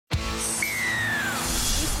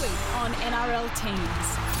on NRL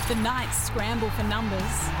teams. The Knights scramble for numbers.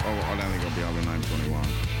 Oh, I don't think I'll be able to name 21.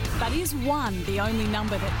 But is one the only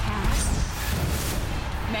number that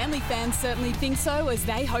counts? Manly fans certainly think so, as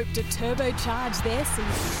they hope to turbocharge their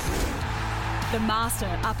season. The master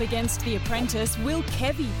up against the apprentice. Will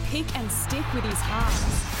Kevy pick and stick with his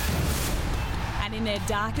halves? And in their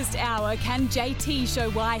darkest hour, can JT show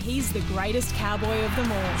why he's the greatest cowboy of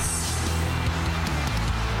them all?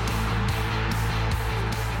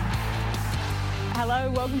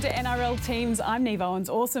 Hello, welcome to NRL Teams. I'm Niav Owens.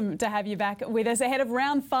 Awesome to have you back with us ahead of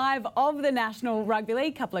round 5 of the National Rugby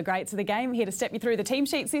League. Couple of greats of the game here to step you through the team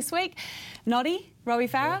sheets this week. Noddy, Robbie,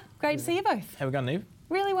 Farah, great to see you both. How we going, Niamh?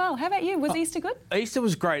 Really well. How about you? Was Easter good? Easter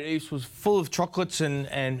was great. Easter was full of chocolates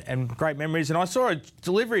and great memories. And I saw a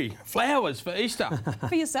delivery, flowers for Easter.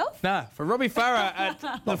 For yourself? No, for Robbie Farah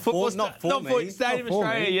at the football Stadium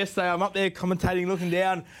Australia yesterday. I'm up there commentating, looking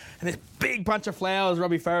down, and this big bunch of flowers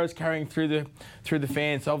Robbie Farah's carrying through the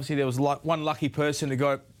fans. So obviously there was one lucky person who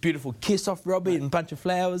got a beautiful kiss off Robbie and a bunch of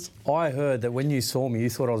flowers. I heard that when you saw me, you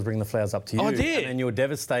thought I was bringing the flowers up to you. I did. And you were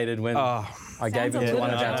devastated when I gave them to one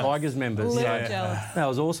of our Tigers members. Jealous. That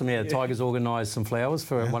was awesome. Yeah, the Tigers organised some flowers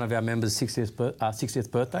for one of our members' 60th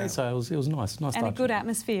birthday, so it was nice. Nice And touch. a good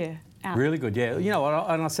atmosphere out. Really good, yeah. You know,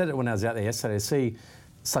 and I said it when I was out there yesterday, to see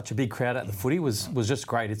such a big crowd at the footy was just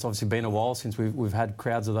great. It's obviously been a while since we've had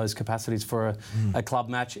crowds of those capacities for a club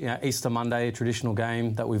match. You know, Easter Monday, a traditional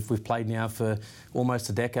game that we've played now for almost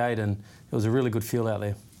a decade, and it was a really good feel out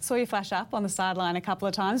there. Saw you flash up on the sideline a couple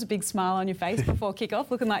of times, a big smile on your face before kick-off,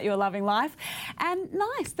 looking like you were loving life. And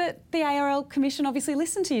nice that the ARL Commission obviously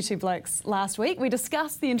listened to you two blokes last week. We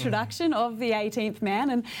discussed the introduction of the 18th man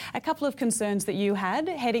and a couple of concerns that you had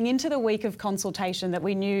heading into the week of consultation that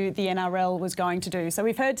we knew the NRL was going to do. So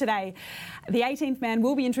we've heard today the 18th man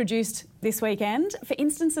will be introduced this weekend for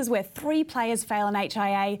instances where 3 players fail an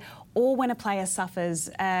HIA or when a player suffers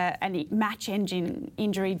a match-ending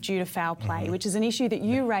injury due to foul play, which is an issue that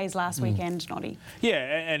you raised last weekend, Noddy. Yeah,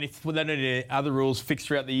 and if they need any other rules fixed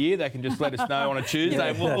throughout the year, they can just let us know on a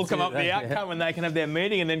Tuesday. We'll come up with the outcome and they can have their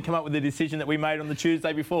meeting and then come up with the decision that we made on the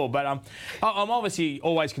Tuesday before. But I'm obviously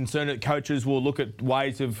always concerned that coaches will look at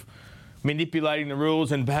ways of manipulating the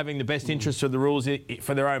rules and having the best interests of the rules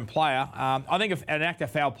for their own player. I think an act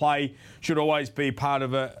of foul play should always be part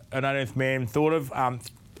of an 18th man thought of.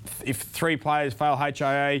 If 3 players fail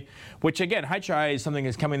HIA, which again, HIA is something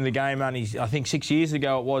that's come into the game only, I think 6 years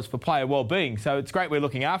ago it was, for player well-being. So it's great we're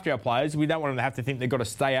looking after our players. We don't want them to have to think they've got to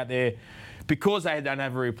stay out there because they don't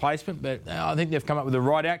have a replacement, but I think they've come up with the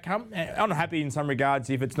right outcome. I'm happy in some regards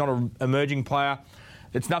if it's not an emerging player.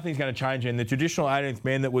 Nothing's going to change. And the traditional 18th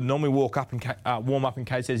man that would normally warm up in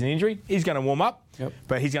case there's an injury, he's going to warm up,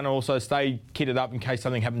 but he's going to also stay kitted up in case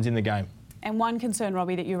something happens in the game. And one concern,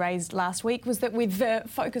 Robbie, that you raised last week was that with the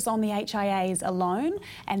focus on the HIAs alone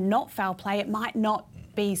and not foul play, it might not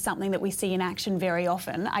be something that we see in action very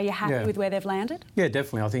often. Are you happy with where they've landed? Yeah,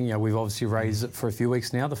 definitely. I think we've obviously raised it for a few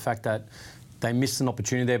weeks now, the fact that they missed an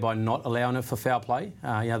opportunity there by not allowing it for foul play.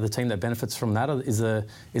 The team that benefits from that is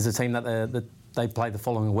a team that they play the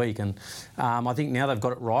following week. And I think now they've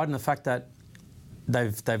got it right, and the fact that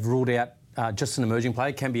they've ruled out just an emerging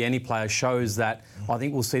player, can be any player, shows that I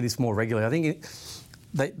think we'll see this more regularly. I think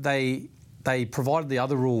they provided the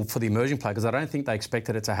other rule for the emerging player because I don't think they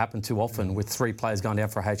expected it to happen too often with 3 players going down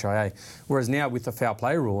for a HIA. Whereas now with the foul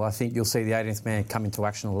play rule, I think you'll see the 18th man come into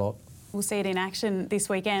action a lot. We'll see it in action this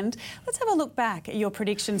weekend. Let's have a look back at your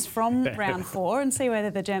predictions from round 4 and see whether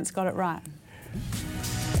the gents got it right.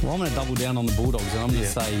 Well, I'm going to double down on the Bulldogs and I'm going to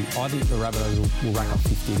say I think the Rabbitohs will rack up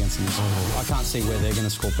 50 against them. I can't see where they're going to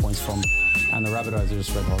score points from, and the Rabbitohs are just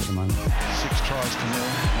red hot at the moment. 6 tries to 0.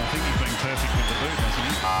 I think he's been perfect with the boot, hasn't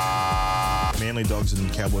he? Manly Dogs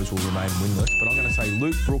and Cowboys will remain winless, but I'm going to say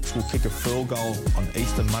Luke Brooks will kick a field goal on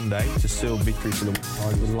Easter Monday to seal victory for the... I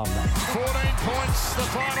would love that. 14 points, the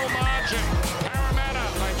final margin. Parramatta,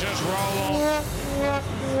 they just roll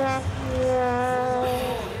on.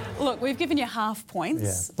 Look, we've given you half points.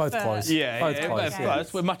 Yeah, both close.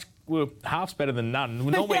 Both close. We're half's better than none.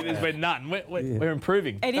 Normally there's been none. We're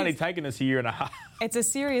improving. It's only taken us a year and a half. It's a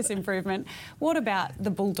serious improvement. What about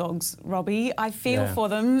the Bulldogs, Robbie? I feel for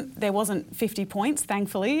them. There wasn't 50 points,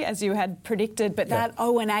 thankfully, as you had predicted, but that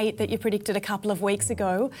 0-8 that you predicted a couple of weeks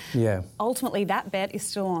ago, ultimately that bet is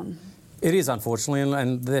still on. It is, unfortunately,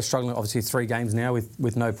 and they're struggling, obviously, 3 games now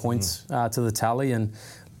with no points to the tally. And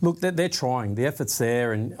look, they're trying. The effort's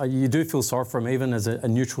there, and you do feel sorry for them, even as a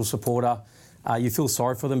neutral supporter. You feel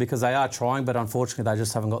sorry for them because they are trying, but unfortunately they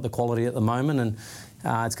just haven't got the quality at the moment, and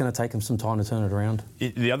it's going to take them some time to turn it around.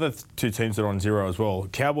 The other 2 teams that are on 0 as well,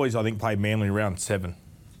 Cowboys, I think, played Manly round 7.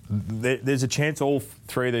 there's a chance all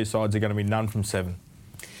three of these sides are going to be none from 7.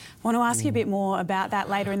 I want to ask you a bit more about that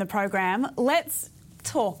later in the program. Let's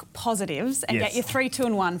talk positives and get your 3, 2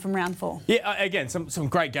 and 1 from round 4. Yeah, again, some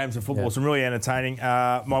great games of football, some really entertaining.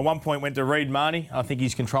 My 1 point went to Reid Marnie. I think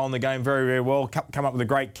he's controlling the game very, very well. Come up with a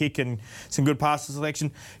great kick and some good passes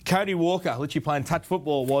selection. Cody Walker, literally playing touch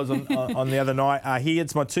football, was on the other night. He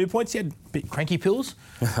gets my 2 points. He had a bit cranky pills.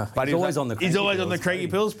 But he's always on the cranky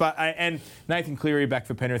pills. But and Nathan Cleary back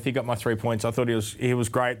for Penrith. He got my 3 points. I thought he was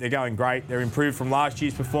great. They're going great. They're improved from last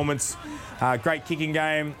year's performance. Great kicking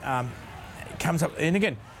game. Comes up and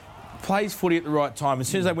again plays footy at the right time. As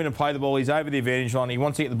soon as they win and play the ball, he's over the advantage line. He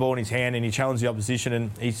wants to get the ball in his hand and he challenges the opposition,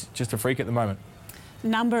 and he's just a freak at the moment.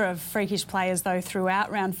 Number of freakish players though throughout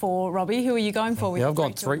round 4. Robbie, who are you going for? With I've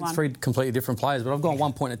got three completely different players, but I've gone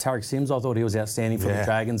 1 point at Tarek Sims. I thought he was outstanding for the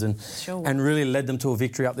Dragons and really led them to a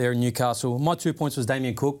victory up there in Newcastle. My 2 points was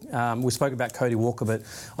Damien Cook. We spoke about Cody Walker, but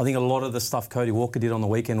I think a lot of the stuff Cody Walker did on the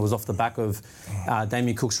weekend was off the back of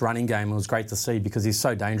Damien Cook's running game. It was great to see because he's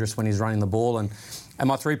so dangerous when he's running the ball. And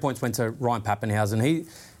my 3 points went to Ryan Pappenhausen.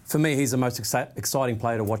 For me, he's the most exciting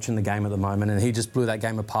player to watch in the game at the moment, and he just blew that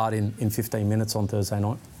game apart in 15 minutes on Thursday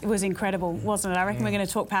night. It was incredible, wasn't it? I reckon we're going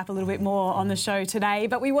to talk Pap a little bit more on the show today,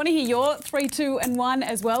 but we want to hear your 3, 2 and 1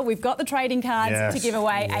 as well. We've got the trading cards to give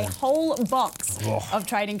away. A whole box of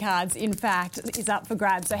trading cards, in fact, is up for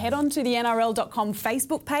grabs. So head on to the NRL.com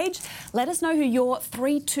Facebook page. Let us know who your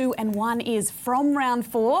 3, 2 and 1 is from round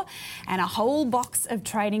 4, and a whole box of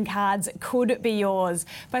trading cards could be yours.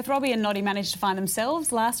 Both Robbie and Noddy managed to find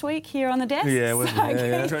themselves last week here on the desk. Keep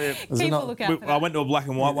a look out for that. I went to a black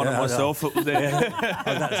and white one on myself. It was there. I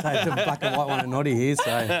was about to say, the black and white one at Noddy here.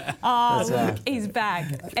 So he's back.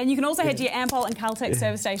 And you can also head to your Ampol and Caltex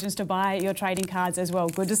service stations to buy your trading cards as well.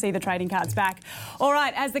 Good to see the trading cards back. All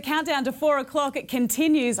right, as the countdown to 4 o'clock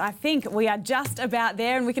continues, I think we are just about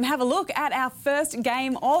there, and we can have a look at our first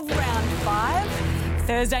game of round 5.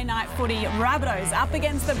 Thursday night footy, Rabbitohs up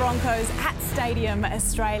against the Broncos at Stadium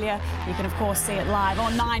Australia. You can, of course, see it live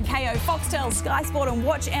on 9KO, Foxtel, Sky Sport and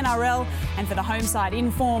Watch NRL. And for the home side,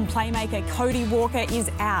 in-form playmaker Cody Walker is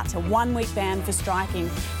out, a 1-week ban for striking.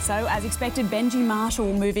 So, as expected, Benji Marshall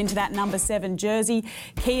will move into that number 7 jersey.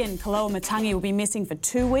 Kian Kaloa-Matangi will be missing for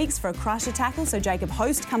 2 weeks for a crusher tackle, so Jacob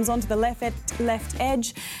Host comes onto the left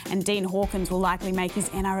edge, and Dean Hawkins will likely make his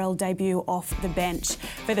NRL debut off the bench.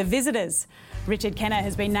 For the visitors, Richard Kenner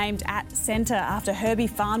has been named at centre after Herbie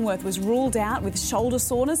Farnworth was ruled out with shoulder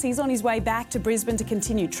soreness. He's on his way back to Brisbane to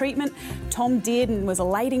continue treatment. Tom Dearden was a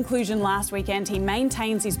late inclusion last weekend. He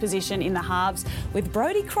maintains his position in the halves with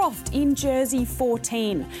Brodie Croft in jersey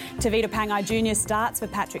 14. Tavita Pangai Jr. starts for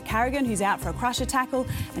Patrick Carrigan, who's out for a crusher tackle,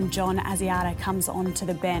 and John Asiata comes onto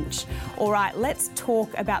the bench. All right, let's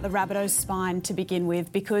talk about the Rabbitohs spine to begin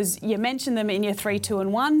with, because you mentioned them in your 3, 2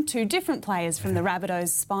 and 1, 2 different players from the Rabbitohs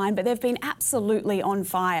spine, but they've been absolutely on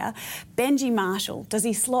fire. Benji Marshall, does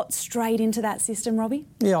he slot straight into that system, Robbie?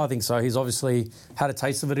 Yeah, I think so. He's obviously had a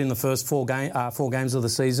taste of it in the first 4 games of the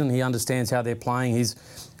season. He understands how they're playing. He's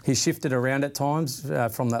shifted around at times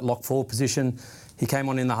from that lock forward position. He came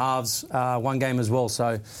on in the halves one game as well.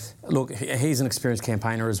 So, look, he's an experienced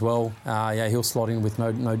campaigner as well. He'll slot in with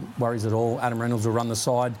no worries at all. Adam Reynolds will run the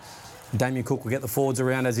side. Damien Cook will get the forwards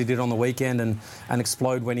around as he did on the weekend and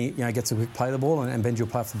explode when he gets a quick play the ball, and Benji will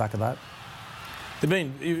play off the back of that.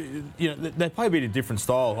 They play a bit of different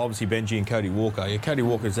style, obviously, Benji and Cody Walker. Yeah, Cody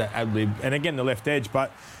Walker's that ad-lib, and again, the left edge,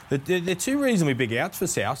 but they're 2 reasonably big outs for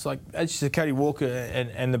South. Like, as you said, Cody Walker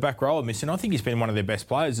and the back row are missing. I think he's been one of their best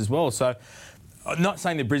players as well. So, I'm not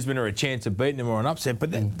saying that Brisbane are a chance of beating them or an upset,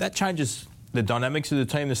 but that changes the dynamics of the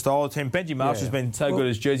team, the style of the team. Benji Marshall's been so good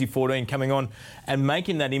as jersey 14 coming on and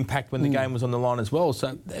making that impact when the game was on the line as well.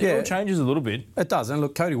 So it all changes a little bit. It does. And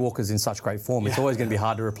look, Cody Walker's in such great form. It's always going to be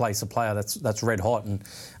hard to replace a player that's red hot. And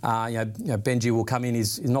Benji will come in.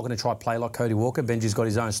 He's not going to try to play like Cody Walker. Benji's got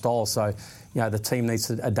his own style. So the team needs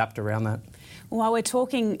to adapt around that. While we're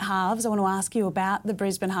talking halves, I want to ask you about the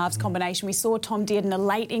Brisbane halves combination. We saw Tom Dearden, a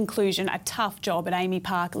late inclusion, a tough job at Amy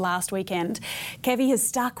Park last weekend. Kevy has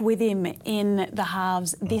stuck with him in the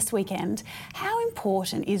halves this weekend. How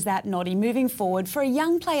important is that, Noddy, moving forward for a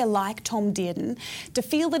young player like Tom Dearden to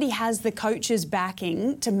feel that he has the coach's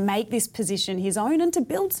backing to make this position his own and to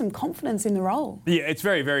build some confidence in the role? Yeah, it's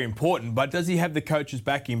very, very important. But does he have the coach's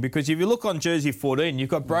backing? Because if you look on jersey 14, you've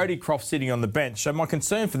got Brodie Croft sitting on the bench. So my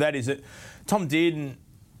concern for that is that Tom Dearden,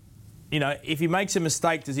 if he makes a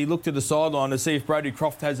mistake, does he look to the sideline to see if Brodie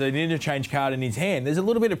Croft has an interchange card in his hand? There's a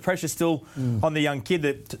little bit of pressure still on the young kid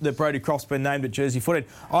that Brodie Croft's been named at jersey 14.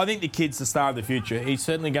 I think the kid's the star of the future. He's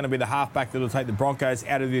certainly going to be the halfback that will take the Broncos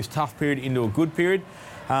out of this tough period into a good period.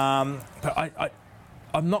 But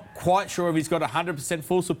I'm not quite sure if he's got 100%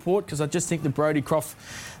 full support, because I just think the Brodie Croft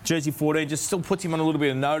jersey 14 just still puts him on a little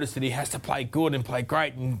bit of notice that he has to play good and play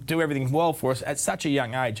great and do everything well for us at such a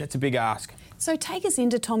young age. That's a big ask. So take us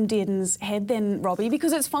into Tom Dearden's head then, Robbie,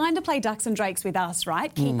 because it's fine to play ducks and drakes with us,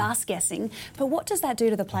 right? Keep us guessing. But what does that do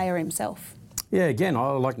to the player himself? Yeah, again,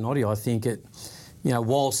 I like Noddy. I think it,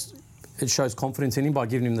 whilst it shows confidence in him by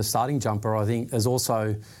giving him the starting jumper, I think there's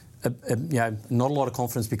also, not a lot of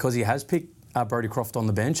confidence because he has picked Brodie Croft on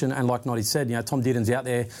the bench. And like Noddy said, Tom Dearden's out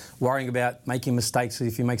there worrying about making mistakes.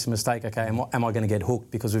 If he makes a mistake, okay, am I going to get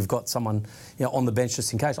hooked because we've got someone on the bench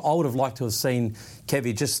just in case? I would have liked to have seen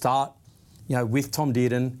Kevy just start with Tom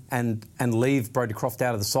Dearden and leave Brodie Croft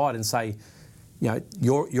out of the side and say,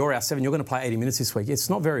 you're our 7, you're going to play 80 minutes this week. It's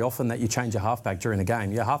not very often that you change your halfback during a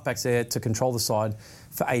game. Your halfback's there to control the side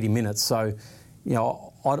for 80 minutes. So,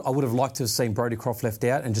 I would have liked to have seen Brodie Croft left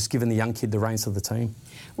out and just given the young kid the reins of the team.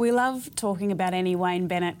 We love talking about any Wayne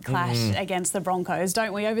Bennett clash against the Broncos,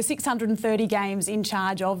 don't we? Over 630 games in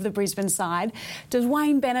charge of the Brisbane side. Does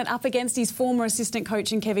Wayne Bennett up against his former assistant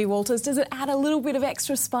coach in Kevy Walters, does it add a little bit of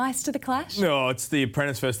extra spice to the clash? No, it's the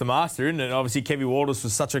apprentice versus the master, isn't it? Obviously, Kevy Walters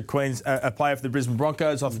was such a player for the Brisbane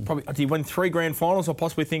Broncos. He won 3 grand finals, I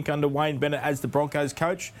possibly think, under Wayne Bennett as the Broncos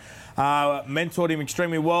coach. Mentored him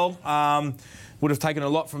extremely well. Would have taken a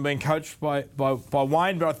lot from being coached by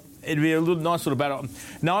Wayne, but it'd be a nice little battle.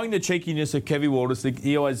 Knowing the cheekiness of Kevy Walters,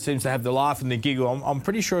 he always seems to have the laugh and the giggle. I'm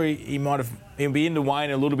pretty sure he'll be into Wayne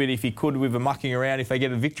a little bit if he could, with a mucking around if they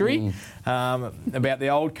get a victory about the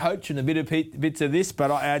old coach and a bit of bits of this. But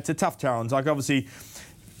it's a tough challenge. Like, obviously,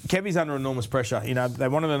 Kevy's under enormous pressure. They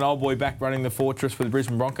wanted an old boy back running the fortress for the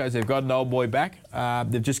Brisbane Broncos. They've got an old boy back.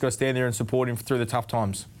 They've just got to stand there and support him through the tough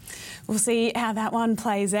times. We'll see how that one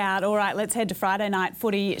plays out. All right, let's head to Friday night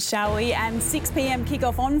footy, shall we? And 6 p.m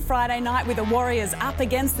kick-off on Friday night with the Warriors up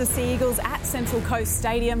against the Sea Eagles at Central Coast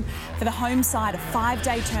Stadium. For the home side, a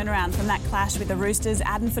 5-day turnaround from that clash with the Roosters.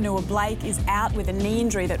 Adam Fanua-Blake is out with a knee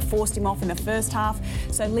injury that forced him off in the first half,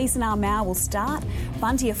 so Leeson Armour will start.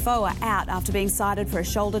 Bunty Afoa out after being cited for a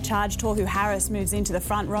shoulder charge. Tohu Harris moves into the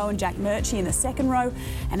front row and Jack Murchie in the second row.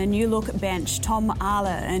 And a new-look bench, Tom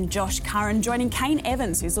Arla and Josh Curran joining Kane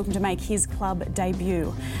Evans, who's looking to make his club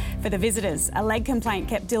debut. For the visitors, a leg complaint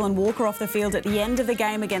kept Dylan Walker off the field at the end of the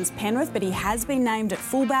game against Penrith, but he has been named at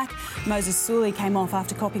fullback. Moses Sully came off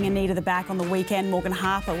after copping a knee to the back on the weekend. Morgan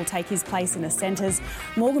Harper will take his place in the centres.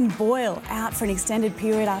 Morgan Boyle out for an extended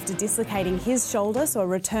period after dislocating his shoulder, so a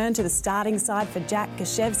return to the starting side for Jack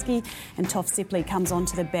Gashevsky, and Toff Sipley comes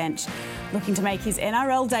onto the bench. Looking to make his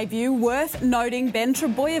NRL debut, worth noting Ben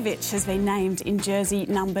Trebojevic has been named in jersey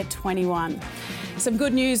number 21. Some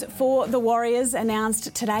good news for the Warriors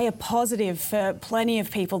announced today, a positive for plenty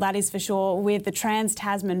of people, that is for sure, with the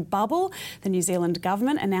Trans-Tasman bubble. The New Zealand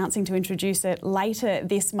government announcing to introduce it later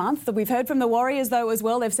this month. We've heard from the Warriors, though, as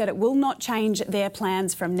well. They've said it will not change their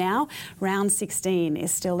plans from now. Round 16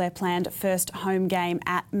 is still their planned first home game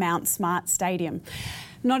at Mount Smart Stadium.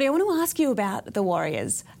 Noddy, I want to ask you about the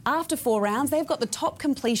Warriors. After 4 rounds, they've got the top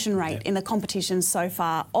completion rate in the competition so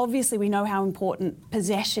far. Obviously, we know how important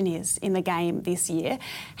possession is in the game this year.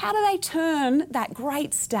 How do they turn that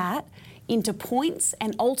great stat into points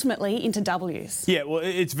and ultimately into W's? Yeah, well,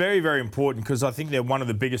 it's very, very important because I think they're one of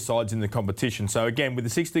the biggest sides in the competition. So, again, with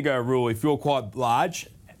the 6-to-go rule, if you're quite large,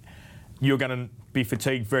 you're going to be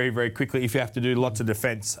fatigued very, very quickly if you have to do lots of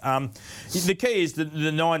defence. The key is the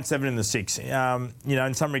 9, 7 and the 6.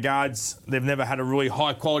 In some regards, they've never had a really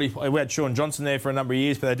high quality. We had Sean Johnson there for a number of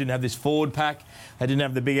years, but they didn't have this forward pack. They didn't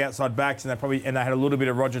have the big outside backs, and they had a little bit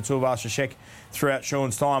of Roger Tuivasa-Sheck throughout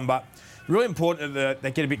Sean's time. But really important that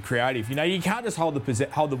they get a bit creative. You can't just hold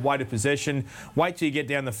the weight of possession, wait till you get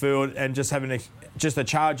down the field and just having a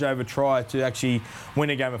charge over try to actually win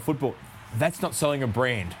a game of football. That's not selling a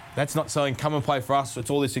brand. That's not selling, come and play for us, it's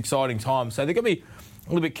all this exciting time. So they've got to be a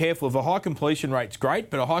little bit careful. If a high completion rate's great,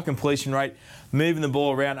 but a high completion rate, moving the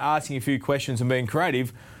ball around, asking a few questions and being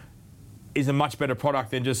creative is a much better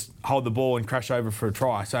product than just hold the ball and crash over for a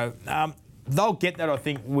try. So they'll get that, I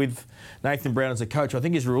think, with Nathan Brown as a coach. I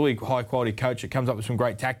think he's a really high-quality coach that comes up with some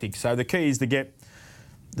great tactics. So the key is to get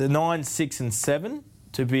the 9, 6 and 7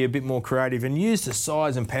 to be a bit more creative and use the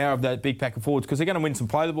size and power of that big pack of forwards because they're going to win some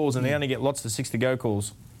play the balls and they only get lots of 6-to-go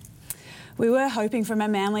calls. We were hoping from a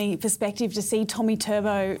Manly perspective to see Tommy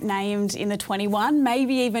Turbo named in the 21,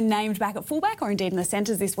 maybe even named back at fullback or indeed in the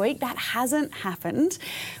centres this week. That hasn't happened.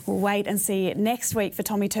 We'll wait and see next week for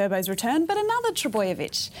Tommy Turbo's return. But another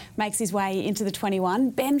Trbojevic makes his way into the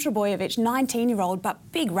 21. Ben Trbojevic, 19-year-old, but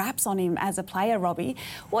big raps on him as a player, Robbie.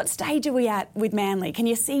 What stage are we at with Manly? Can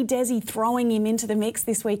you see Desi throwing him into the mix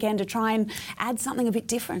this weekend to try and add something a bit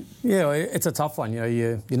different? Yeah, it's a tough one.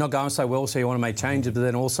 You're not going so well, so you want to make changes, but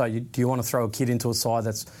then also do you want to throw a kid into a side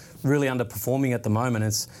that's really underperforming at the moment?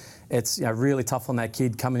 It's really tough on that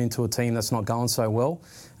kid coming into a team that's not going so well.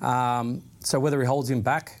 So whether he holds him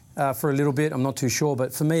back for a little bit, I'm not too sure.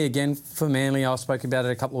 But for me, again, for Manly, I spoke about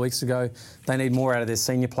it a couple of weeks ago, they need more out of their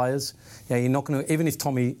senior players. You're not going to, even if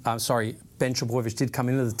Ben Trbojevic did come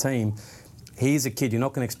into the team, he's a kid. You're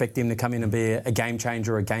not going to expect him to come in and be a game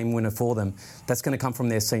changer or a game winner for them. That's going to come from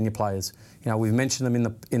their senior players. We've mentioned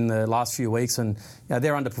them in the last few weeks, and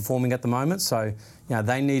they're underperforming at the moment. So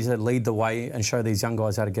they need to lead the way and show these young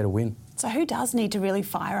guys how to get a win. So who does need to really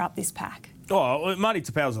fire up this pack? Oh, Marty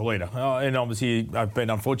Tapau's a leader. And obviously, I've been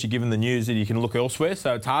unfortunate given the news that you can look elsewhere.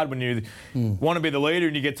 So it's hard when you want to be the leader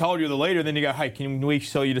and you get told you're the leader, and then you go, hey, can we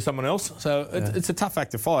sell you to someone else? So it's a tough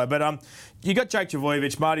act to follow. But you got Jake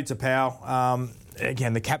Trbojevic, Marty Tapau.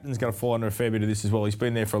 Again, the captain's going to fall under a fair bit of this as well. He's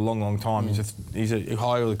been there for a long, long time. He's a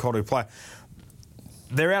highly quality player.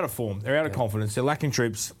 They're out of form. They're out of confidence. They're lacking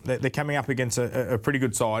troops. They're coming up against a pretty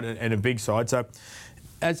good side and a big side. So,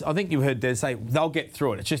 as I think you heard Des say, they'll get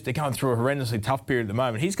through it. It's just they're going through a horrendously tough period at the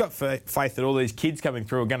moment. He's got faith that all these kids coming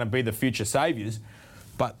through are going to be the future saviours,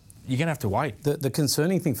 but you're going to have to wait. The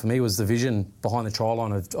concerning thing for me was the vision behind the try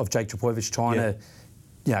line of Jake Trbojevic trying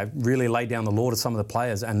to really lay down the law to some of the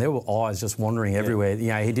players, and there were eyes just wandering everywhere.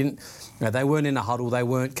 He didn't. They weren't in a huddle. They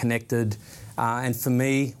weren't connected. And for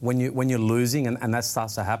me, when you're losing and that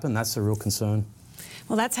starts to happen, that's a real concern.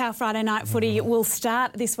 Well, that's how Friday night footy will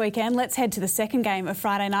start this weekend. Let's head to the second game of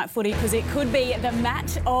Friday night footy because it could be the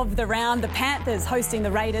match of the round. The Panthers hosting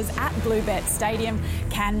the Raiders at Bluebet Stadium.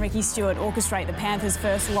 Can Ricky Stewart orchestrate the Panthers'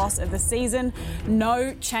 first loss of the season?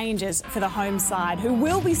 No changes for the home side, who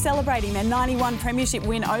will be celebrating their 91 Premiership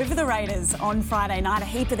win over the Raiders on Friday night. A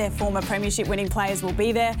heap of their former Premiership winning players will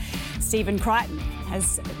be there. Stephen Crichton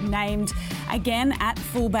has named again at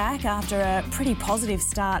fullback after a pretty positive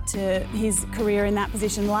start to his career in that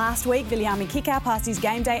position last week. Viliami Kikau passed his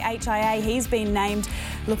game day HIA. He's been named,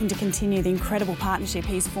 looking to continue the incredible partnership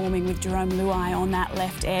he's forming with Jerome Luai on that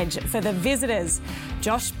left edge. For the visitors,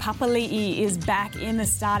 Josh Papali'i is back in the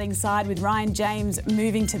starting side with Ryan James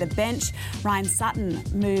moving to the bench. Ryan Sutton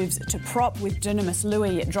moves to prop with Dunamis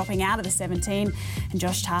Lui dropping out of the 17, and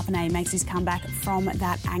Josh Tarpanay makes his comeback from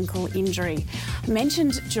that ankle injury. I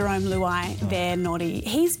mentioned Jerome Luai there, Noddy.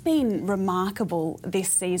 He's been remarkable this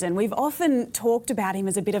season. We've often talked about him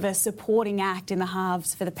as a bit of a supporting act in the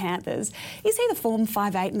halves for the Panthers. Is he the form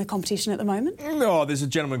 5'8" in the competition at the moment? No, there's a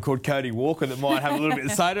gentleman called Cody Walker that might have a little bit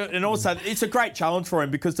to say to it. And also, it's a great challenge for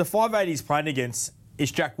him because the 5'8" he's playing against is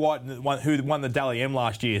Jack White, who won the Dally M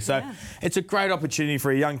last year. So it's a great opportunity for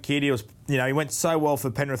a young kid. He went so well for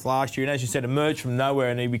Penrith last year, and as you said, emerged from nowhere,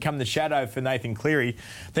 and he became the shadow for Nathan Cleary.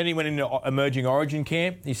 Then he went into emerging Origin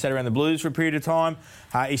camp. He sat around the Blues for a period of time.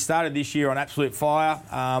 He started this year on absolute fire.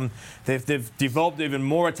 They've developed even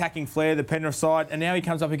more attacking flair, the Penrith side, and now he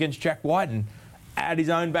comes up against Jack Whiten at his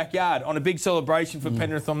own backyard on a big celebration for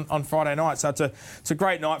Penrith on Friday night. So it's a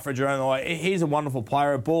great night for Jerome. He's a wonderful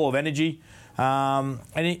player, a ball of energy. And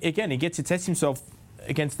he gets to test himself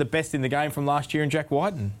against the best in the game from last year in Jack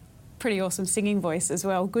Whiten. Pretty awesome singing voice as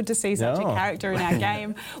well. Good to see such a character in our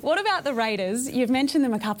game. What about the Raiders? You've mentioned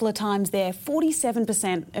them a couple of times there.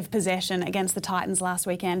 47% of possession against the Titans last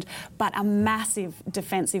weekend, but a massive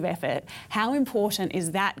defensive effort. How important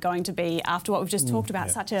is that going to be after what we've just talked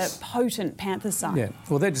about, such a potent Panthers side? Yeah,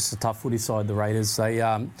 well, they're just a tough footy side, the Raiders. They,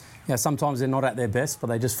 sometimes they're not at their best, but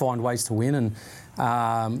they just find ways to win.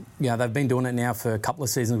 And they've been doing it now for a couple of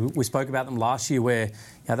seasons. We spoke about them last year where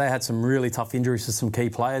they had some really tough injuries to some key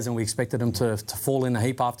players, and we expected them to fall in a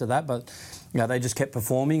heap after that. But they just kept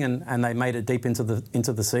performing, and they made it deep into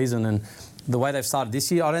the season. And the way they've started this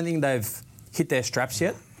year, I don't think they've hit their straps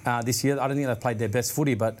yet this year. I don't think they've played their best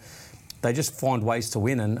footy, but they just find ways to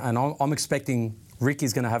win. And I'm expecting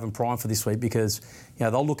Ricky's going to have them primed for this week because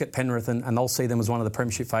they'll look at Penrith and they'll see them as one of the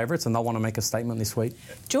Premiership favourites, and they'll want to make a statement this week.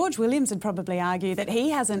 George Williams would probably argue that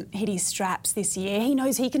he hasn't hit his straps this year. He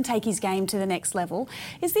knows he can take his game to the next level.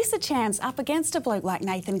 Is this a chance up against a bloke like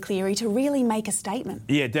Nathan Cleary to really make a statement?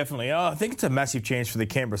 Yeah, definitely. I think it's a massive chance for the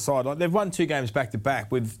Canberra side. They've won 2 games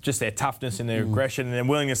back-to-back with just their toughness and their aggression and their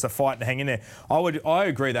willingness to fight and hang in there. I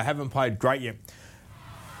agree they haven't played great yet.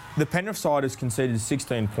 the Penrith side has conceded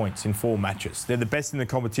 16 points in 4 matches. They're the best in the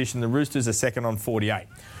competition. The Roosters are second on 48.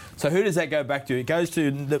 So who does that go back to? It goes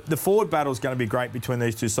to the forward battle is going to be great between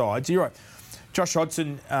these two sides. You're right. Josh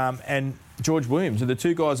Hodgson and George Williams are the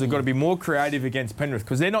two guys that have got to be more creative against Penrith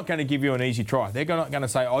because they're not going to give you an easy try. They're not going to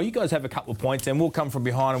say, oh, you guys have a couple of points and we'll come from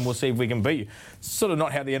behind and we'll see if we can beat you. It's sort of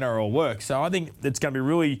not how the NRL works. So I think it's going to be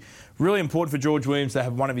really, really important for George Williams to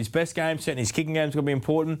have one of his best games. Certainly his kicking game's going to be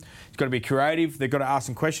important. He's got to be creative. They've got to ask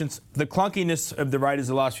some questions. The clunkiness of the Raiders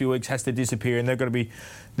the last few weeks has to disappear and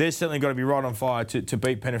they're certainly got to be right on fire to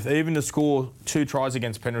beat Penrith. Even to score 2 tries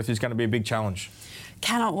against Penrith is going to be a big challenge.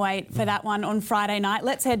 Cannot wait for that one on Friday night.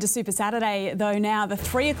 Let's head to Super Saturday, though, now. The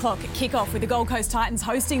 3 o'clock kickoff with the Gold Coast Titans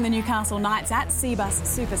hosting the Newcastle Knights at Cbus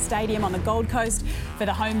Super Stadium on the Gold Coast. For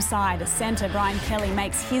the home side, centre Brian Kelly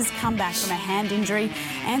makes his comeback from a hand injury.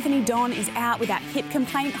 Anthony Don is out with that hip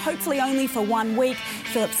complaint, hopefully only for 1 week.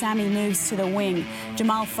 Philip Sammy moves to the wing.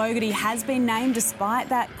 Jamal Fogarty has been named despite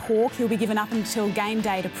that cork. He'll be given up until game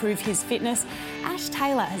day to prove his fitness. Ash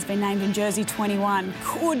Taylor has been named in jersey 21.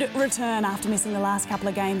 Could return after missing the last couple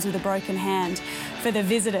of games with a broken hand. For the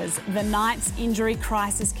visitors, the Knights' injury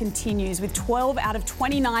crisis continues with 12 out of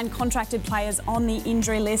 29 contracted players on the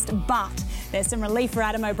injury list, but there's some relief for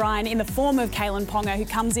Adam O'Brien in the form of Kalen Ponga, who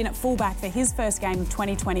comes in at fullback for his first game of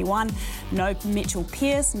 2021. No Mitchell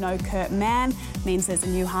Pearce, no Kurt Mann, means there's a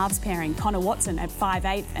new halves pairing. Connor Watson at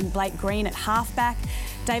 5'8" and Blake Green at halfback.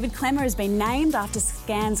 David Clemmer has been named after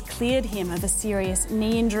scans cleared him of a serious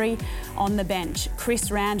knee injury. On the bench,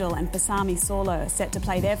 Chris Randall and Pasami Saulo are set to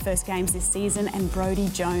play their first games this season, and Brodie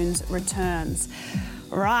Jones returns.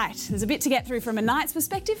 Right, there's a bit to get through from a Knights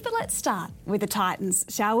perspective, but let's start with the Titans,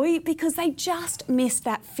 shall we? Because they just missed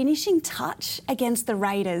that finishing touch against the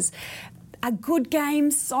Raiders. A good game,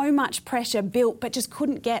 so much pressure built, but just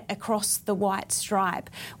couldn't get across the white stripe.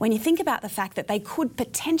 When you think about the fact that they could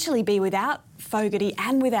potentially be without Fogarty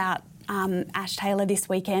and without Ash Taylor this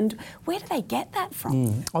weekend, where do they get that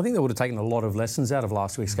from? I think they would have taken a lot of lessons out of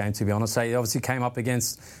last week's game, to be honest. They obviously came up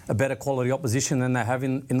against a better quality opposition than they have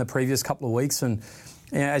in the previous couple of weeks. And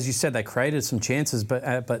as you said, they created some chances, but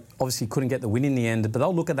obviously couldn't get the win in the end. But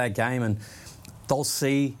they'll look at that game and they'll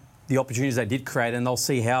see the opportunities they did create, and they'll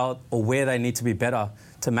see how or where they need to be better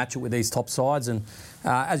to match it with these top sides. And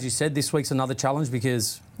as you said, this week's another challenge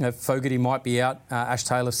because Fogarty might be out, Ash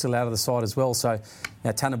Taylor's still out of the side as well. So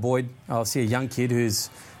Tanner Boyd, I see a young kid who's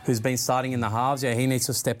been starting in the halves. Yeah, he needs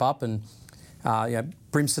to step up. And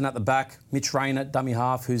Brimson at the back, Mitch Rain at dummy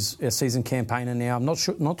half, who's a seasoned campaigner now. I'm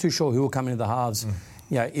not too sure who will come into the halves.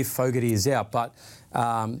 If Fogarty is out, but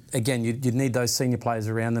again, you'd need those senior players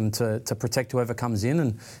around them to protect whoever comes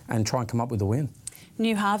in and try and come up with a win.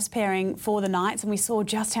 New halves pairing for the Knights, and we saw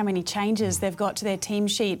just how many changes they've got to their team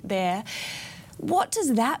sheet there. What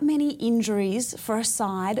does that many injuries for a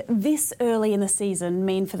side this early in the season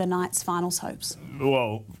mean for the Knights' finals hopes?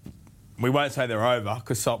 Well, we won't say they're over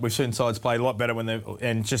because we've seen sides play a lot better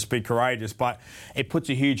and just be courageous, but it puts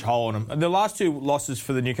a huge hole on them. The last 2 losses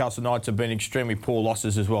for the Newcastle Knights have been extremely poor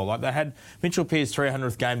losses as well. Like they had Mitchell Pearce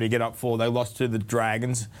 300th game to get up for. They lost to the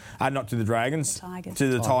Dragons, not to the Dragons, to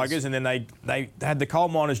the Tigers, and then they had the Coal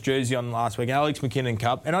Miners jersey on last week, Alex McKinnon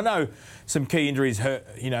Cup, and I know some key injuries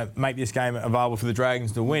make this game available for the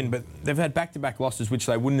Dragons to win, but they've had back-to-back losses which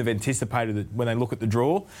they wouldn't have anticipated when they look at the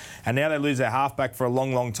draw, and now they lose their halfback for a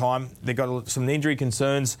long, long time. They've got some injury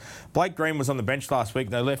concerns. Blake Green was on the bench last week.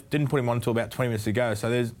 They didn't put him on until about 20 minutes ago. So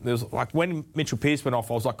there's like when Mitchell Pearce went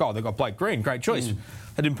off, I was like, oh, they've got Blake Green, great choice.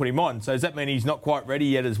 They didn't put him on. So does that mean he's not quite ready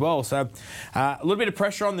yet as well? So a little bit of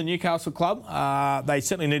pressure on the Newcastle club. They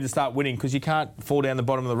certainly need to start winning because you can't fall down the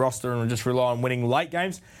bottom of the roster and just rely on winning late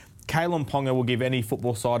games. Kalen Ponga will give any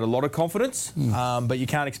football side a lot of confidence, but you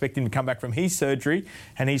can't expect him to come back from his surgery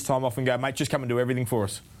and his time off and go, mate, just come and do everything for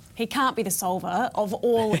us. He can't be the solver of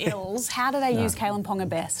all ills. How do they use Kalen Ponga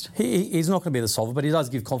best? He's not going to be the solver, but he does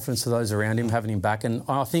give confidence to those around him, having him back. And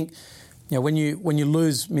I think when you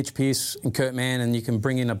lose Mitch Pearce and Kurt Mann and you can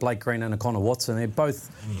bring in a Blake Green and a Connor Watson, they're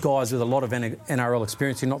both guys with a lot of NRL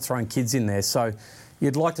experience. You're not throwing kids in there. So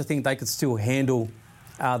you'd like to think they could still handle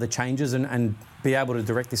the changes and be able to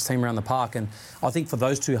direct this team around the park. And I think for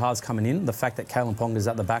those 2 halves coming in, the fact that Kalen Ponga's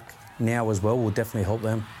at the back now as well will definitely help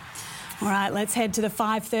them. All right, let's head to the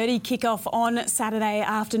 5:30 kickoff on Saturday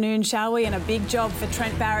afternoon, shall we? And a big job for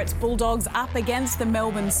Trent Barrett's Bulldogs up against the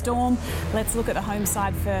Melbourne Storm. Let's look at the home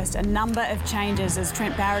side first. A number of changes as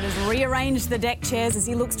Trent Barrett has rearranged the deck chairs as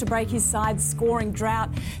he looks to break his side's scoring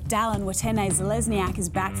drought. Dallin Watene-Zelezniak is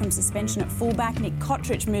back from suspension at fullback. Nick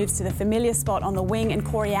Kotrick moves to the familiar spot on the wing, and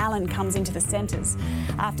Corey Allen comes into the centres.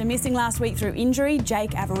 After missing last week through injury,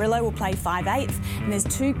 Jake Averillo will play 5/8, and there's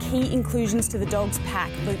two key inclusions to the Dogs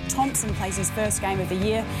pack. Luke Thompson plays his first game of the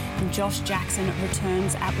year, and Josh Jackson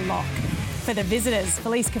returns at lock. For the visitors,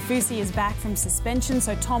 Felice Kafusi is back from suspension,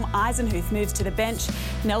 so Tom Eisenhuth moves to the bench.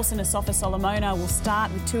 Nelson Asafa-Solomona will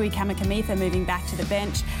start, with Tui Kamikamitha moving back to the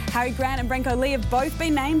bench. Harry Grant and Brenko Lee have both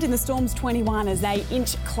been named in the Storm's 21 as they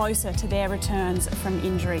inch closer to their returns from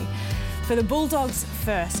injury. For the Bulldogs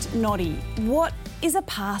first, Noddy, what is a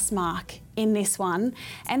pass mark in this one,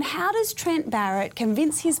 and how does Trent Barrett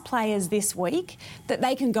convince his players this week that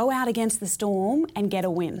they can go out against the Storm and get a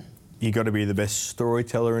win? You got to be the best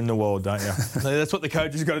storyteller in the world, don't you? That's what the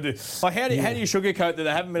coach has got to do. Like, how do you sugarcoat that they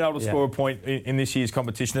haven't been able to score a point in this year's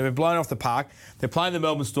competition? They've been blown off the park. They're playing the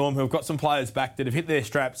Melbourne Storm, who have got some players back that have hit their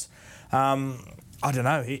straps. I don't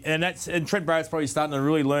know. And Trent Barrett's probably starting to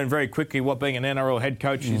really learn very quickly what being an NRL head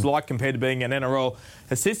coach is like compared to being an NRL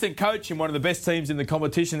assistant coach in one of the best teams in the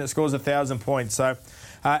competition that scores 1,000 points. So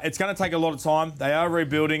it's going to take a lot of time. They are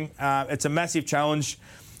rebuilding. It's a massive challenge.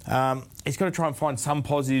 He's got to try and find some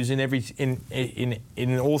positives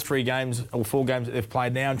in all 3 games or 4 games that they've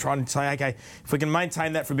played now, and try and say, okay, if we can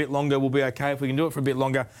maintain that for a bit longer, we'll be okay. If we can do it for a bit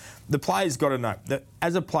longer, the players got to know that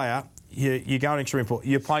as a player, you're going extremely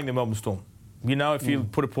important. You're playing the Melbourne Storm. You know, if you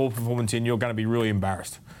put a poor performance in, you're going to be really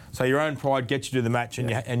embarrassed. So your own pride gets you to the match,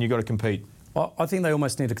 and you've got to compete. I think they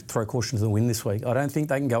almost need to throw caution to the wind this week. I don't think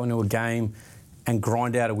they can go into a game and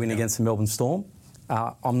grind out a win against the Melbourne Storm.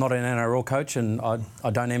 I'm not an NRL coach, and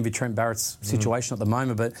I don't envy Trent Barrett's situation at the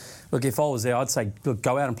moment. But look, if I was there, I'd say, look,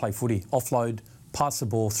 go out and play footy, offload, pass the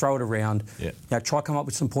ball, throw it around. You know, try to come up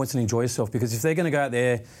with some points and enjoy yourself. Because if they're going to go out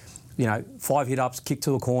there, 5 hit-ups, kick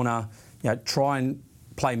to a corner, try and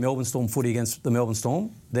play Melbourne Storm footy against the Melbourne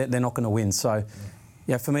Storm, they're not going to win. So,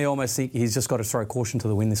 for me, I almost think he's just got to throw caution to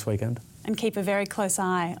the wind this weekend. And keep a very close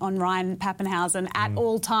eye on Ryan Papenhuyzen at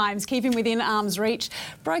all times. Keep him within arm's reach.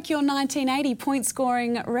 Broke your 1980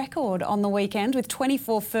 point-scoring record on the weekend with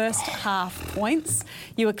 24 first-half points.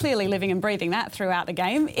 You were clearly living and breathing that throughout the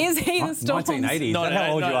game. Is he the Storm's... 1980? Is that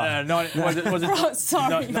how old you are? Was it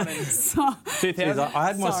sorry. 2000? I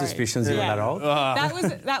had my suspicions you were that old.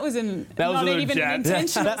 That was not even an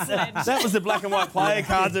intentional sledge. That was the black and white player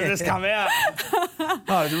cards that have just come out.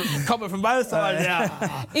 Copper from both sides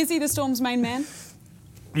now. Is he the Storm's main man?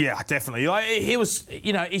 Yeah, definitely. He was,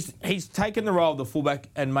 he's taken the role of the fullback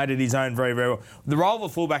and made it his own very, very well. The role of a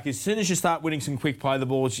fullback is, as soon as you start winning some quick play the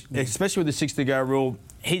balls, especially with the 6 to go rule,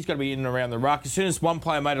 he's got to be in and around the ruck. As soon as one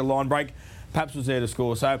player made a line break, Paps was there to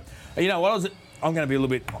score. So, I'm going to be a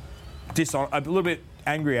little bit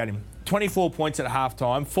angry at him. 24 points at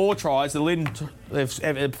half-time, 4 tries. The leading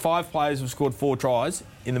 5 players have scored 4 tries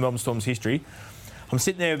in the Melbourne Storm's history. I'm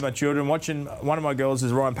sitting there with my children watching. One of my girls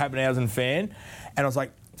is a Ryan Papenhuyzen fan, and I was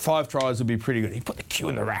like, 5 tries would be pretty good. He put the cue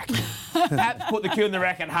in the rack. Paps put the cue in the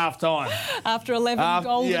rack at half-time. After 11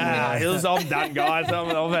 golden minutes. I'm done, guys.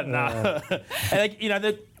 I've had enough.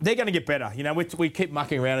 And they're going to get better. We keep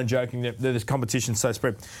mucking around and joking that this competition's so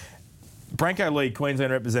spread. Brenko Lee,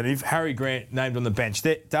 Queensland representative, Harry Grant named on the bench.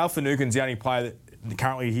 Dale Finucane's the only player that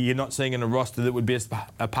currently you're not seeing in a roster that would be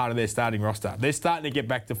a part of their starting roster. They're starting to get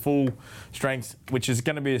back to full strength, which is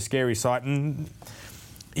going to be a scary sight. And,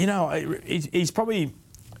 he probably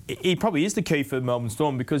is the key for Melbourne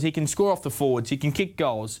Storm because he can score off the forwards, he can kick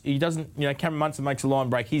goals. He doesn't, Cameron Munson makes a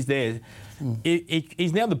line break, he's there.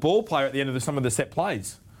 He's now the ball player at the end of some of the set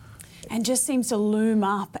plays. And just seems to loom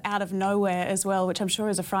up out of nowhere as well, which I'm sure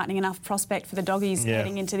is a frightening enough prospect for the Doggies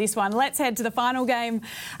heading into this one. Let's head to the final game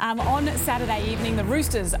on Saturday evening. The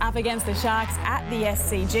Roosters up against the Sharks at the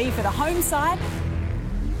SCG. For the home side,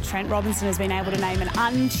 Trent Robinson has been able to name an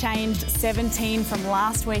unchanged 17 from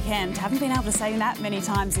last weekend. Haven't been able to say that many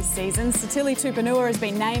times this season. Satili Tupanua has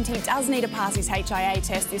been named. He does need to pass his HIA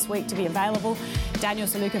test this week to be available. Daniel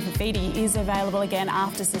Saluka-Fafidi is available again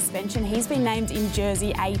after suspension. He's been named in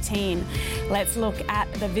jersey 18. Let's look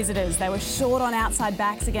at the visitors. They were short on outside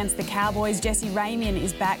backs against the Cowboys. Jesse Ramian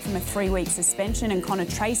is back from a 3-week suspension and Connor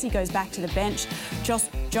Tracy goes back to the bench.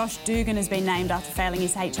 Josh Dugan has been named after failing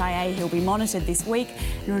his HIA. He'll be monitored this week.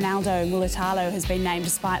 Ronaldo Mulatalo has been named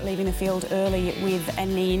despite leaving the field early with a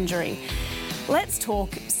knee injury. Let's talk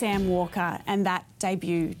Sam Walker and that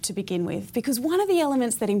debut to begin with, because one of the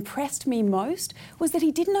elements that impressed me most was that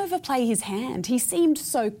he didn't overplay his hand. He seemed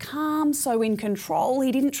so calm, so in control.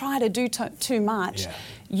 He didn't try to do too much. Yeah.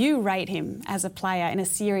 You rate him as a player in a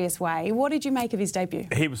serious way. What did you make of his debut?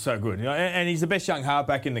 He was so good. And he's the best young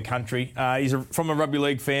halfback in the country. He's from a rugby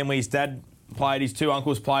league family. His dad played, his two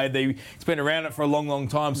uncles played. He's been around it for a long, long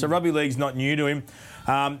time. So rugby league's not new to him.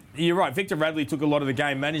 You're right, Victor Radley took a lot of the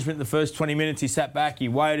game management in the first 20 minutes. He sat back, he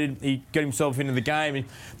waited, he got himself into the game. And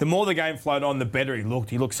the more the game flowed on, the better he looked.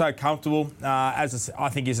 He looked so comfortable. I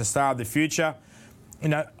think he's a star of the future. You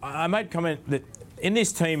know, I made comment that in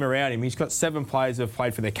this team around him, he's got 7 players who have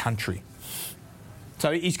played for their country.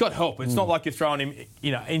 So he's got help. It's not like you're throwing him,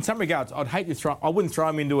 you know, in some regards, I wouldn't throw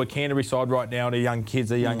him into a Canterbury side right now to young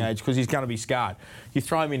kids at a young age because he's going to be scarred. You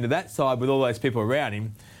throw him into that side with all those people around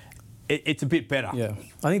him, it's a bit better. Yeah.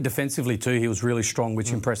 I think defensively too, he was really strong,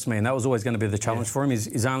 which impressed me, and that was always going to be the challenge for him.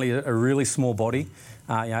 He's only a really small body.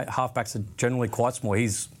 You know, halfbacks are generally quite small.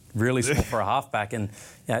 He's really small for a halfback, and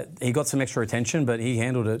he got some extra attention, but he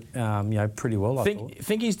handled it, you know, pretty well. I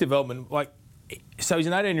think his development, so he's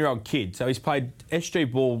an 18-year-old kid. So he's played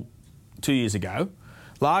SG ball 2 years ago.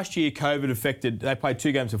 Last year, COVID affected. They played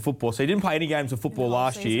 2 games of football, so he didn't play any games of football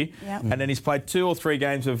last year. Yep. And then he's played 2 or 3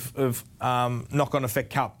 games of knock-on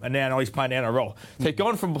effect cup, and now he's playing NRL. So he's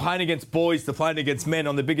gone from playing against boys to playing against men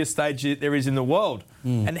on the biggest stage there is in the world,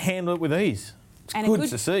 and handle it with ease. It's good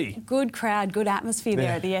to see. Good crowd, good atmosphere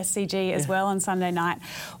there at the SCG as well on Sunday night.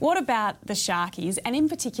 What about the Sharkies, and in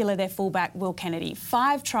particular their fullback Will Kennedy?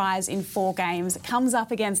 5 tries in 4 games. Comes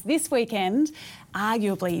up against this weekend,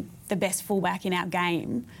 arguably the best fullback in our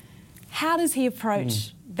game. How does he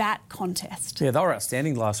approach that contest? Yeah, they were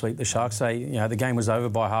outstanding last week, the Sharks. The game was over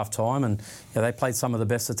by half-time, and they played some of the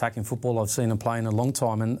best attacking football I've seen them play in a long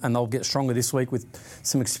time, and they'll get stronger this week with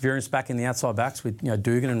some experience back in the outside backs, with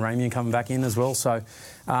Dugan and Ramian coming back in as well. So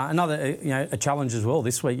another a challenge as well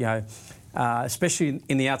this week, especially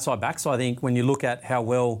in the outside backs. I think when you look at how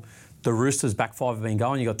well the Roosters' back 5 have been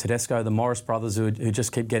going, you've got Tedesco, the Morris brothers who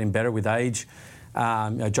just keep getting better with age.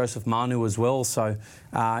 Joseph Manu as well. So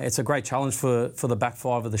it's a great challenge for the back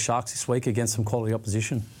 5 of the Sharks this week against some quality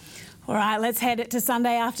opposition. All right, let's head to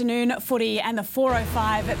Sunday afternoon footy and the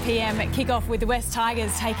 4:05 p.m. kick-off with the West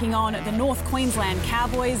Tigers taking on the North Queensland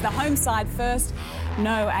Cowboys. The home side first.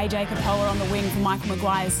 No AJ Kapoa on the wing for Michael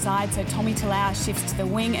Maguire's side, so Tommy Talau shifts to the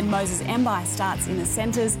wing and Moses Mbai starts in the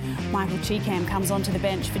centres. Michael Cheekham comes onto the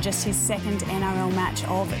bench for just his second NRL match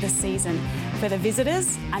of the season. For the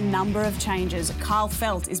visitors, a number of changes. Kyle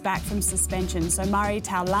Felt is back from suspension, so Murray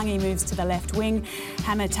Taulangi moves to the left wing.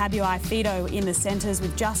 Hama Tabuai Fido in the centres,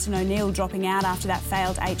 with Justin O'Neill dropping out after that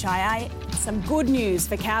failed HIA. Some good news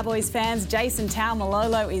for Cowboys fans. Jason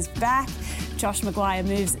Taumalolo is back. Josh Maguire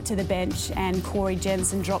moves to the bench and Corey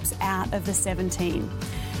Jensen drops out of the 17.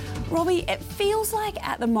 Robbie, it feels like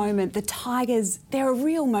at the moment the Tigers, they're a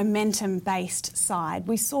real momentum-based side.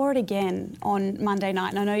 We saw it again on Monday night,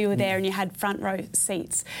 and I know you were there and you had front row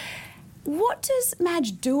seats. What does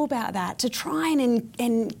Madge do about that to try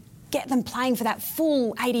and get them playing for that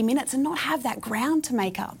full 80 minutes and not have that ground to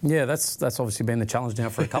make up? Yeah, that's obviously been the challenge now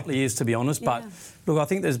for a couple of years, to be honest. But look, I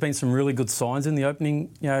think there's been some really good signs in the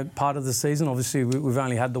opening, part of the season. Obviously, we've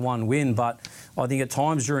only had the one win, but I think at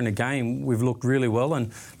times during the game we've looked really well.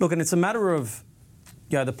 And look, and it's a matter of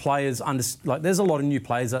the players there's a lot of new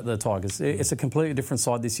players at the Tigers. It's a completely different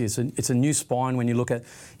side this year. So it's a new spine when you look at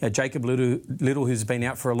Jacob Little, who's been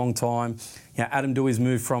out for a long time. Adam Dewey's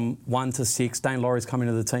moved from 1 to 6. Dane Laurie's coming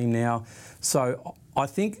to the team now. So I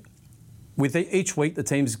think with each week the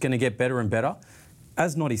team's going to get better and better.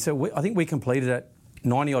 As Noddy said, I think we completed at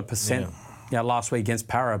 90-odd% last week against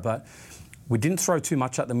Para, but we didn't throw too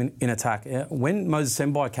much at them in attack. When Moses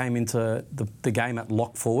Mbai came into the game at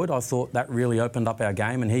lock forward, I thought that really opened up our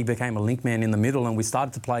game, and he became a link man in the middle, and we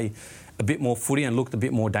started to play a bit more footy and looked a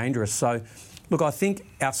bit more dangerous. So, look, I think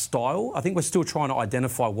our style, I think we're still trying to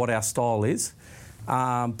identify what our style is,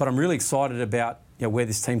 but I'm really excited about where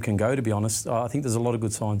this team can go, to be honest. I think there's a lot of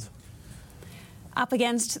good signs. Up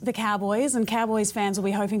against the Cowboys, and Cowboys fans will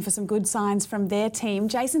be hoping for some good signs from their team.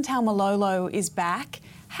 Jason Taumalolo is back.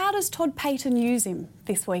 How does Todd Payton use him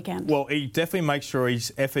this weekend? Well, he definitely makes sure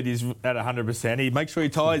his effort is at 100%. He makes sure he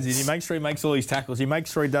ties in. He makes sure he makes all his tackles. He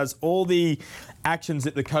makes sure he does all the actions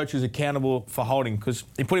that the coach is accountable for holding, because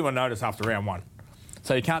he put him on notice after round 1.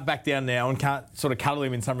 So you can't back down now and can't sort of cuddle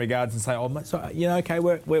him in some regards and say, oh, mate, so, okay,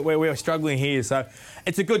 we're struggling here. So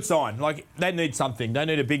it's a good sign. Like, they need something. They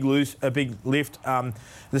need a big lift.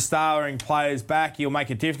 The starring players back, he'll make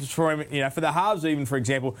a difference for him. For the halves even, for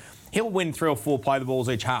example, he'll win 3 or 4 play the balls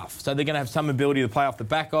each half. So they're going to have some ability to play off the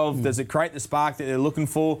back of. Does it create the spark that they're looking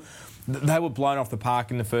for? They were blown off the park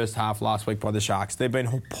in the first half last week by the Sharks. They've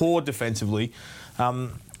been poor defensively.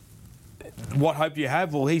 What hope do you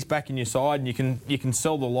have? Well, he's back in your side and you can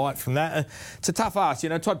sell the light from that. It's a tough ask.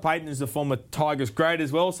 Todd Payton is the former Tigers great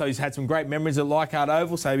as well, so he's had some great memories at Leichhardt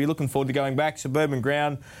Oval, so he'll be looking forward to going back. Suburban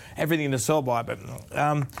ground, everything to sell by. But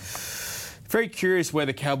very curious where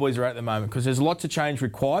the Cowboys are at the moment, because there's lots of change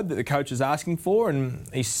required that the coach is asking for, and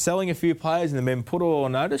he's selling a few players and they've been put all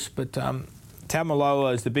on notice. But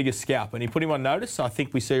Taumalolo is the biggest scalp, and he put him on notice, so I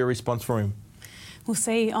think we see a response from him. We'll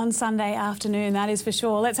see on Sunday afternoon, that is for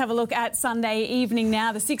sure. Let's have a look at Sunday evening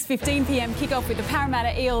now. The 6:15pm kickoff with the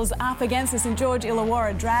Parramatta Eels up against the St George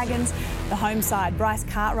Illawarra Dragons. The home side, Bryce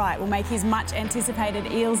Cartwright, will make his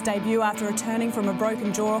much-anticipated Eels debut after returning from a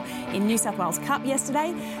broken jaw in New South Wales Cup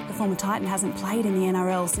yesterday. The former Titan hasn't played in the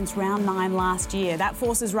NRL since round 9 last year. That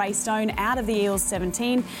forces Ray Stone out of the Eels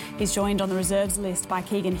 17. He's joined on the reserves list by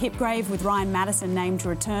Keegan Hipgrave, with Ryan Madison named to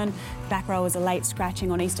return. Back row was a late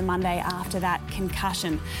scratching on Easter Monday after that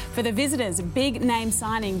concussion. For the visitors, a big name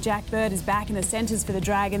signing. Jack Bird is back in the centres for the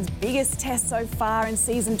Dragons. Biggest test so far in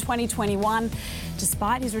season 2021.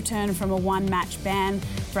 Despite his return from a one-match ban,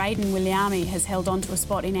 Braden Williami has held on to a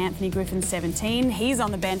spot in Anthony Griffin's 17. He's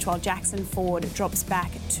on the bench while Jackson Ford drops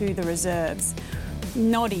back to the reserves.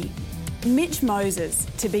 Noddy. Mitch Moses,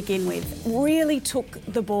 to begin with, really took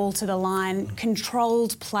the ball to the line,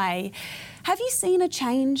 controlled play. Have you seen a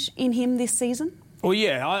change in him this season? Well,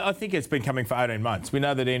 yeah, I think it's been coming for 18 months. We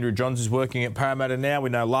know that Andrew Johns is working at Parramatta now.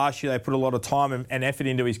 We know last year they put a lot of time and effort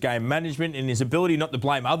into his game management and his ability not to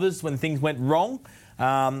blame others when things went wrong.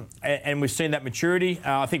 And we've seen that maturity.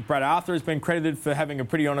 I think Brad Arthur has been credited for having a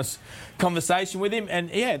pretty honest conversation with him.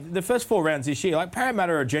 And, yeah, the first 4 rounds this year,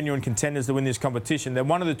 Parramatta are genuine contenders to win this competition. They're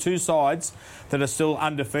one of the 2 sides that are still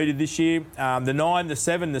undefeated this year. The 9, the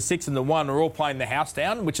 7, the 6 and the 1 are all playing the house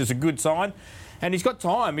down, which is a good sign. And he's got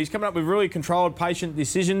time. He's coming up with really controlled, patient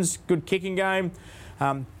decisions, good kicking game.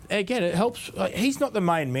 Again, it helps. He's not the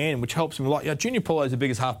main man, which helps him a lot. Junior Paulo is the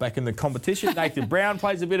biggest halfback in the competition. Nathan Brown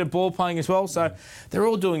plays a bit of ball playing as well. So they're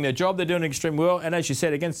all doing their job. They're doing extremely well. And as you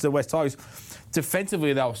said, against the West Tigers,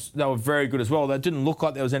 defensively they were very good as well. They didn't look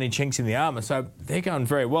like there was any chinks in the armour. So they're going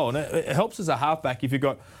very well. And it helps as a halfback if you've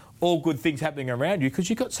got all good things happening around you, because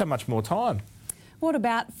you've got so much more time. What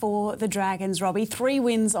about for the Dragons, Robbie? 3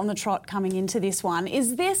 wins on the trot coming into this one.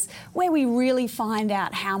 Is this where we really find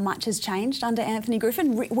out how much has changed under Anthony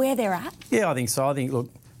Griffin, where they're at? Yeah, I think so. I think, look,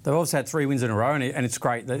 they've also had 3 wins in a row and it's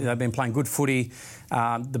great. They've been playing good footy.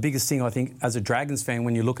 The biggest thing, I think, as a Dragons fan,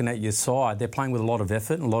 when you're looking at your side, they're playing with a lot of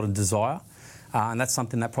effort and a lot of desire. And that's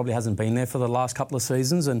something that probably hasn't been there for the last couple of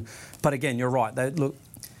seasons. But again, you're right. Look,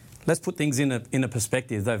 let's put things in a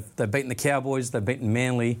perspective. They've beaten the Cowboys, they've beaten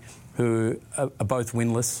Manly, who are both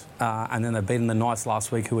winless, and then they've beaten the Knights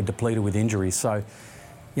last week, who were depleted with injuries. So,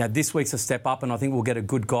 this week's a step up, and I think we'll get a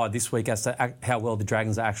good guide this week as to how well the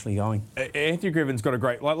Dragons are actually going. Anthony Griffin's got a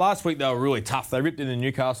great... last week they were really tough. They ripped into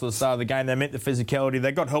Newcastle at the start of the game. They met the physicality.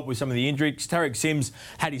 They got help with some of the injuries. Tarek Sims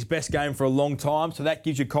had his best game for a long time, so that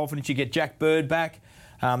gives you confidence. You get Jack Bird back.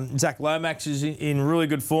 Zach Lomax is in really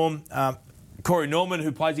good form. Corey Norman,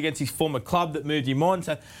 who plays against his former club that moved him on.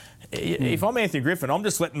 So if I'm Anthony Griffin, I'm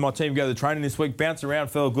just letting my team go to the training this week, bounce around,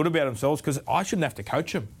 feel good about themselves, because I shouldn't have to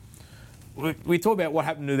coach them. We talk about what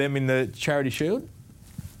happened to them in the Charity Shield.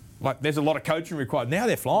 There's a lot of coaching required. Now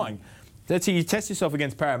they're flying. You test yourself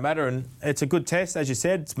against Parramatta, and it's a good test. As you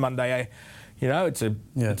said, it's Monday. It's a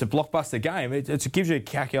blockbuster game. It gives you a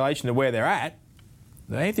calculation of where they're at.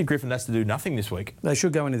 Anthony Griffin has to do nothing this week. They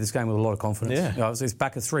should go into this game with a lot of confidence. Yeah. It's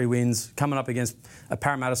back at 3 wins, coming up against a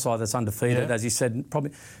Parramatta side that's undefeated. Yeah. As you said,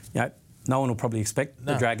 probably, no one will probably expect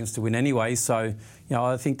the Dragons to win anyway. So,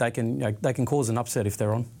 I think they can cause an upset if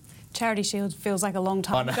they're on. Charity Shield feels like a long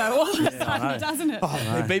time ago all of a sudden, doesn't it?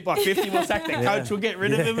 They beat by 50, we'll sack their coach, we'll get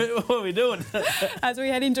rid of him. What are we doing? As we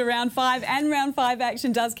head into round 5, and round 5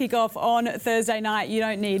 action does kick off on Thursday night. You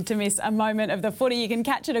don't need to miss a moment of the footy. You can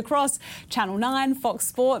catch it across Channel 9, Fox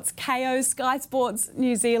Sports, KO, Sky Sports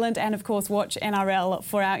New Zealand, and of course watch NRL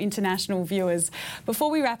for our international viewers. Before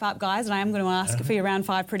we wrap up, guys, and I am going to ask for your round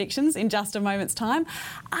 5 predictions in just a moment's time,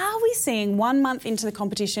 are we seeing 1 month into the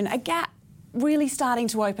competition a gap really starting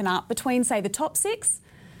to open up between, say, the top 6,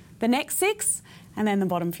 the next 6, and then the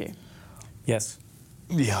bottom few? Yes.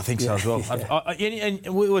 Yeah, I think so as well. And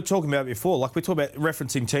we were talking about it before, like we talk about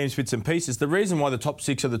referencing teams, bits and pieces. The reason why the top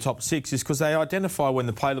 6 are the top 6 is because they identify when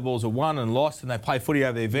they play the balls are won and lost, and they play footy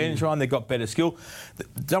over the advantage line. They've got better skill.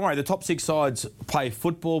 Don't worry, the top 6 sides play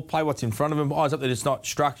football, play what's in front of them. Eyes up that it's not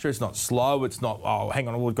structure, it's not slow, it's not, oh, hang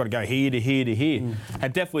on, we've got to go here to here to here.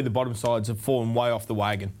 And definitely the bottom sides have fallen way off the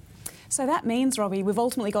wagon. So that means, Robbie, we've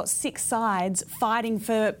ultimately got 6 sides fighting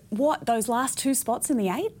for, what, those last 2 spots in the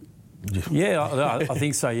 8? Yeah, I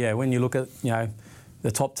think so. Yeah, when you look at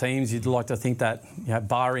the top teams, you'd like to think that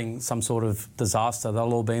barring some sort of disaster,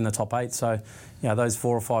 they'll all be in the top 8. So those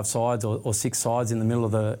 4 or 5 sides or 6 sides in the middle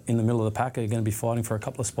of the pack are going to be fighting for a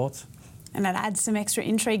couple of spots. And that adds some extra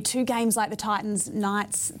intrigue. 2 games like the Titans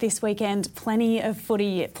Knights this weekend. Plenty of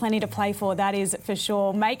footy, plenty to play for, that is for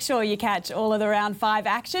sure. Make sure you catch all of the round 5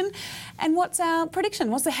 action. And what's our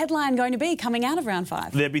prediction? What's the headline going to be coming out of round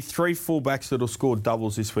 5? There'll be 3 fullbacks that'll score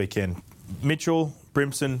doubles this weekend. Mitchell,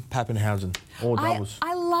 Brimson, Pappenhausen. All doubles.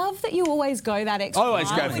 I love that you always go that extra always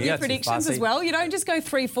mile go with your predictions as well. You don't just go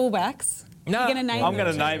 3 fullbacks. No, I'm going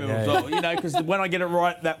to name him as well. Because when I get it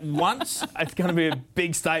right that once, it's going to be a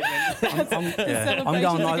big statement. I'm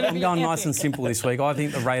going nice and simple this week. I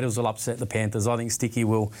think the Raiders will upset the Panthers. I think Sticky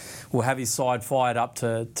will have his side fired up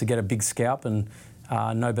to get a big scalp, and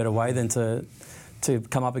no better way than to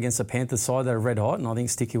come up against the Panthers side that are red hot. And I think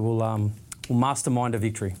Sticky will mastermind a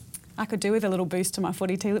victory. I could do with a little boost to my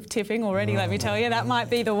footy tipping already, let me tell you. That might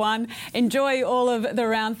be the one. Enjoy all of the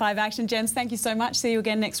round 5 action, gents. Thank you so much. See you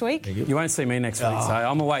again next week. You won't see me next week, so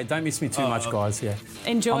I'm away. Don't miss me too much, guys. Yeah.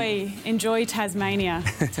 Enjoy Tasmania.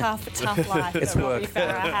 Tough life it's that work. Robbie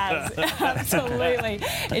Farah has. Absolutely.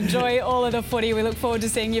 Enjoy all of the footy. We look forward to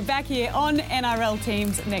seeing you back here on NRL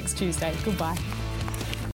Teams next Tuesday. Goodbye.